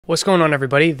What's going on,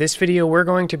 everybody? This video we're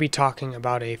going to be talking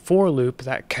about a for loop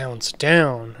that counts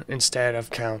down instead of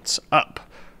counts up.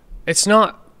 It's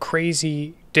not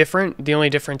crazy different. The only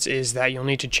difference is that you'll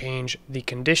need to change the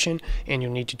condition and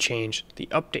you'll need to change the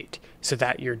update so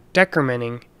that you're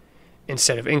decrementing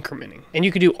instead of incrementing. And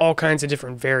you could do all kinds of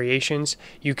different variations.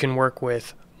 You can work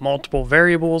with multiple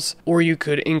variables, or you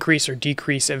could increase or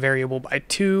decrease a variable by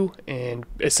 2 and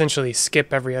essentially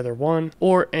skip every other one,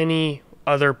 or any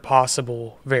other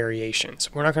possible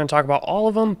variations. We're not going to talk about all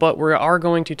of them, but we are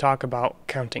going to talk about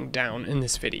counting down in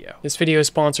this video. This video is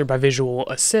sponsored by Visual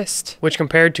Assist, which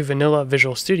compared to vanilla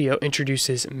Visual Studio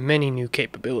introduces many new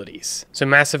capabilities. So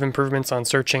massive improvements on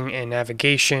searching and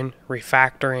navigation,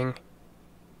 refactoring,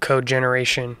 code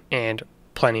generation, and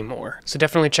plenty more. So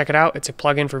definitely check it out. It's a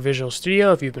plugin for Visual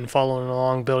Studio. If you've been following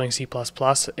along building C++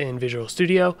 in Visual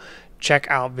Studio, check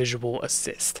out Visual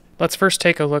Assist. Let's first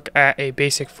take a look at a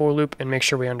basic for loop and make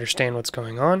sure we understand what's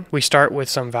going on. We start with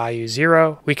some value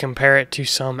 0. We compare it to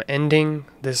some ending.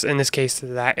 In this case,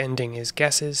 that ending is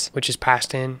guesses, which is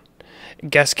passed in.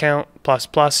 Guess count plus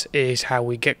plus is how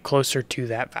we get closer to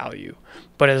that value.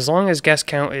 But as long as guess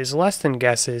count is less than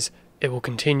guesses, it will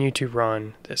continue to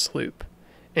run this loop.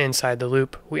 Inside the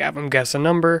loop, we have them guess a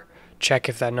number, check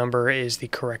if that number is the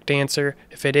correct answer.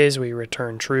 If it is, we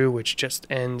return true, which just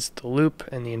ends the loop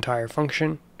and the entire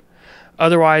function.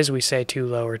 Otherwise, we say too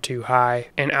low or too high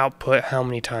and output how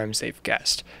many times they've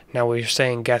guessed. Now we're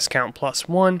saying guess count plus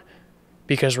 1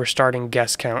 because we're starting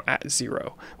guess count at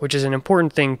 0, which is an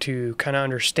important thing to kind of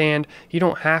understand. You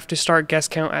don't have to start guess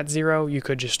count at 0. You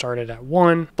could just start it at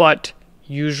 1, but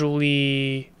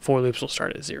usually for loops will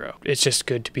start at 0. It's just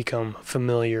good to become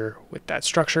familiar with that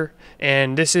structure.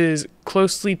 And this is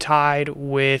closely tied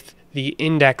with the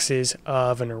indexes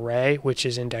of an array, which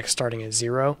is index starting at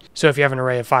 0. So if you have an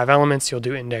array of 5 elements, you'll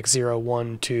do index 0,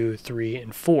 1, 2, 3,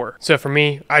 and 4. So for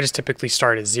me, I just typically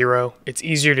start at 0. It's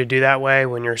easier to do that way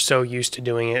when you're so used to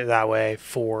doing it that way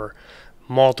for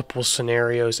multiple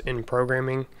scenarios in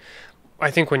programming. I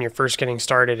think when you're first getting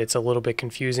started, it's a little bit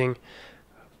confusing.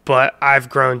 But I've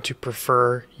grown to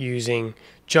prefer using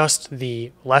just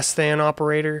the less than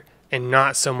operator and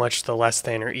not so much the less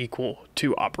than or equal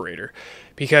to operator,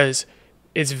 because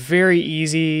it's very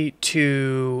easy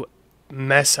to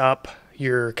mess up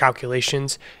your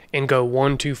calculations and go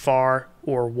 1 too far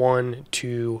or 1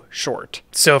 too short.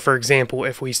 So for example,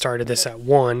 if we started this at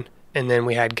 1 and then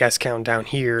we had guess count down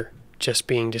here just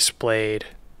being displayed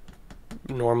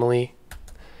normally,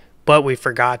 but we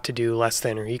forgot to do less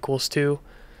than or equals to,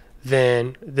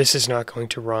 then this is not going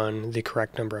to run the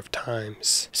correct number of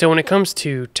times. So when it comes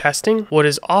to testing, what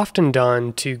is often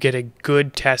done to get a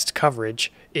good test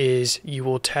coverage is you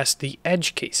will test the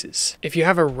edge cases. If you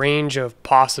have a range of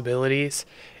possibilities,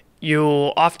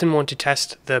 you'll often want to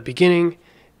test the beginning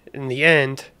and the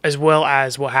end, as well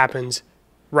as what happens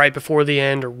right before the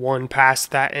end or one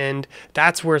past that end.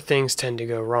 That's where things tend to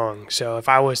go wrong. So if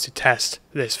I was to test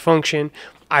this function,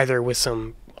 either with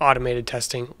some automated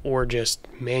testing or just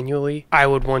manually, I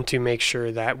would want to make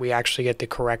sure that we actually get the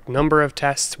correct number of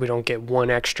tests. We don't get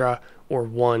 1 extra or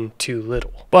 1 too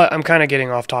little. But I'm kind of getting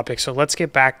off topic, so let's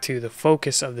get back to the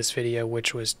focus of this video,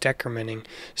 which was decrementing.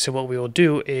 So what we will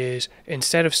do is,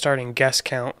 instead of starting guess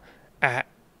count at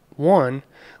 1,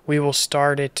 we will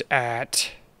start it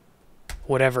at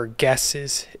whatever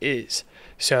guesses is.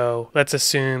 So let's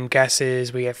assume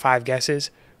guesses, we get 5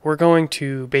 guesses. We're going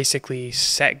to basically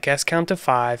set guess count to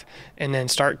 5 and then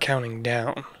start counting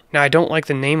down. Now I don't like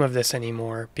the name of this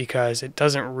anymore because it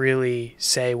doesn't really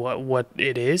say what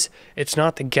it is. It's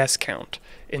not the guess count.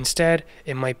 Instead,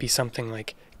 it might be something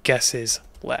like guesses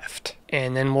left.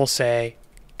 And then we'll say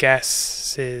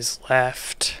guesses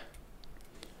left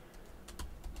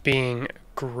being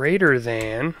greater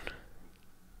than,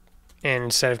 and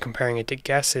instead of comparing it to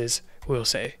guesses, we'll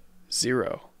say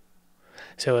 0.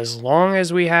 So as long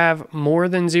as we have more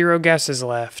than 0 guesses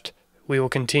left, we will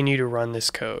continue to run this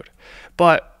code.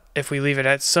 But if we leave it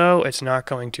at so, it's not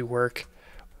going to work.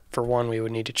 For one, we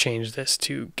would need to change this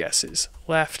to guesses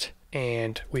left,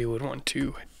 and we would want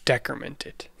to decrement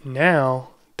it. Now,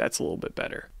 that's a little bit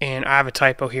better. And I have a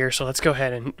typo here, so let's go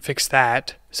ahead and fix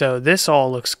that. So this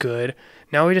all looks good.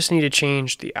 Now we just need to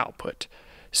change the output.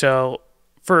 So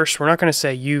first, we're not going to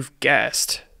say you've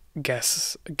guessed.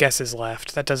 Guesses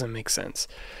left. That doesn't make sense.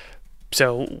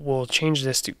 So we'll change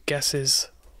this to guesses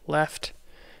left,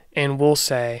 and we'll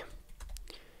say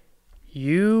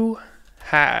you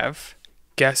have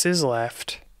guesses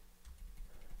left,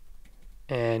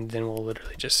 and then we'll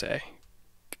literally just say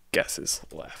guesses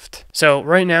left. So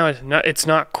right now it's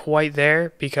not quite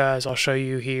there because I'll show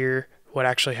you here what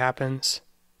actually happens.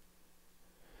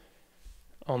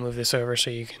 I'll move this over so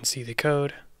you can see the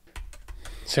code.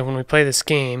 So when we play this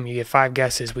game, you get 5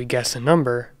 guesses, we guess a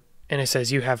number, and it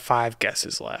says you have 5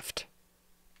 guesses left.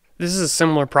 This is a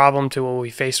similar problem to what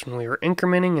we faced when we were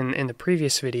incrementing in the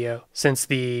previous video. Since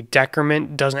the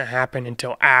decrement doesn't happen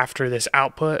until after this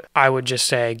output, I would just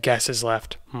say guesses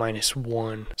left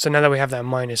 -1. So now that we have that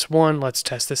 -1, let's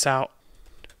test this out.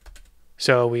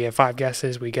 So we have 5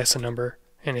 guesses, we guess a number,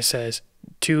 and it says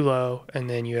too low, and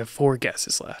then you have 4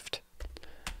 guesses left.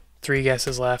 3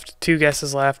 guesses left, 2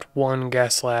 guesses left, 1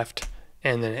 guess left,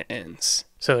 and then it ends.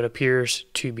 So it appears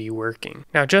to be working.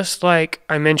 Now, just like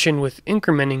I mentioned with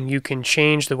incrementing, you can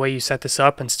change the way you set this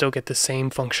up and still get the same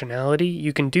functionality.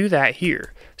 You can do that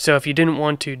here. So if you didn't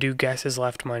want to do guesses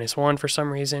left -1 for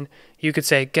some reason, you could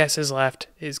say guesses left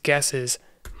is guesses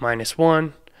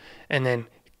 -1, and then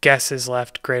guesses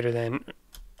left greater than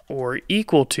or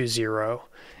equal to 0.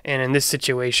 And in this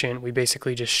situation, we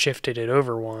basically just shifted it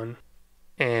over 1.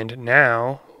 And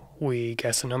now we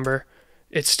guess a number.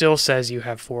 It still says you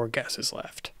have 4 guesses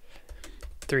left.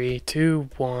 3, 2,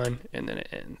 1, and then it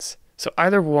ends. So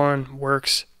either one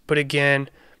works, but again,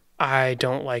 I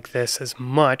don't like this as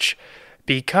much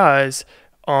because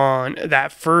on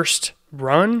that first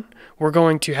run, we're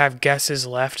going to have guesses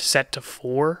left set to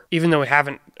 4, even though we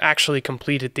haven't actually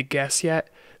completed the guess yet.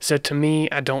 So to me,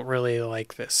 I don't really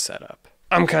like this setup.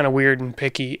 I'm kind of weird and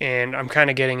picky, and I'm kind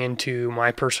of getting into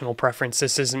my personal preference.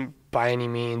 This isn't by any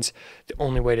means the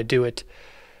only way to do it.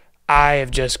 I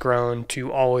have just grown to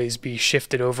always be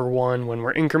shifted over 1 when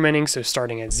we're incrementing, so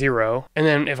starting at 0. And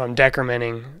then if I'm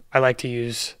decrementing, I like to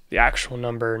use the actual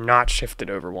number not shifted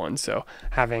over 1, so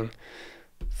having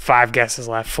 5 guesses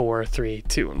left, 4, 3,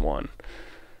 2, and 1.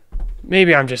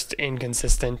 Maybe I'm just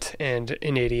inconsistent and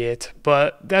an idiot,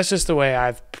 but that's just the way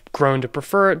I've grown to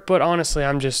prefer it. But honestly,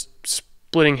 I'm just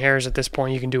splitting hairs at this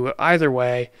point. You can do it either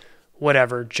way,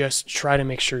 whatever. Just try to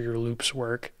make sure your loops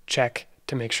work. Check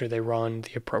to make sure they run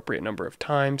the appropriate number of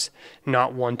times,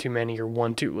 not one too many or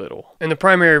one too little. And the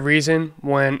primary reason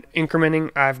when incrementing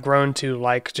I've grown to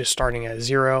like just starting at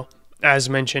 0, as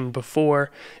mentioned before,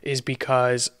 is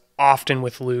because often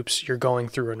with loops you're going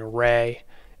through an array,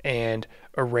 and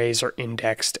arrays are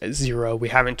indexed at 0. We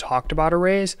haven't talked about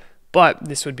arrays, but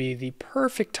this would be the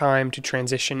perfect time to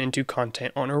transition into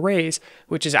content on arrays,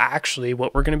 which is actually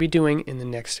what we're going to be doing in the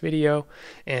next video.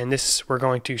 And we're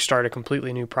going to start a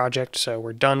completely new project, so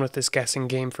we're done with this guessing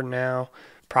game for now.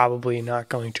 Probably not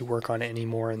going to work on it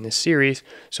anymore in this series,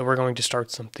 so we're going to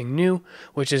start something new,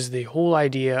 which is the whole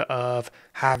idea of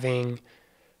having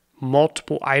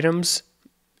multiple items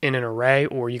in an array,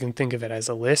 or you can think of it as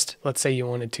a list. Let's say you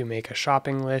wanted to make a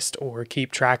shopping list or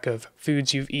keep track of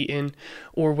foods you've eaten,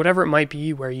 or whatever it might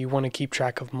be where you want to keep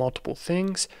track of multiple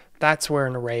things. That's where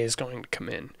an array is going to come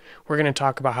in. We're going to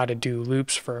talk about how to do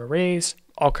loops for arrays,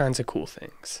 all kinds of cool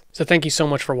things. So thank you so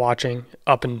much for watching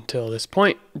up until this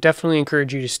point. Definitely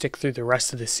encourage you to stick through the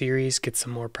rest of the series, get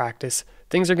some more practice.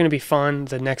 Things are going to be fun.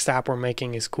 The next app we're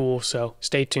making is cool, so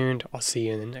stay tuned. I'll see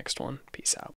you in the next one.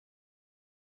 Peace out.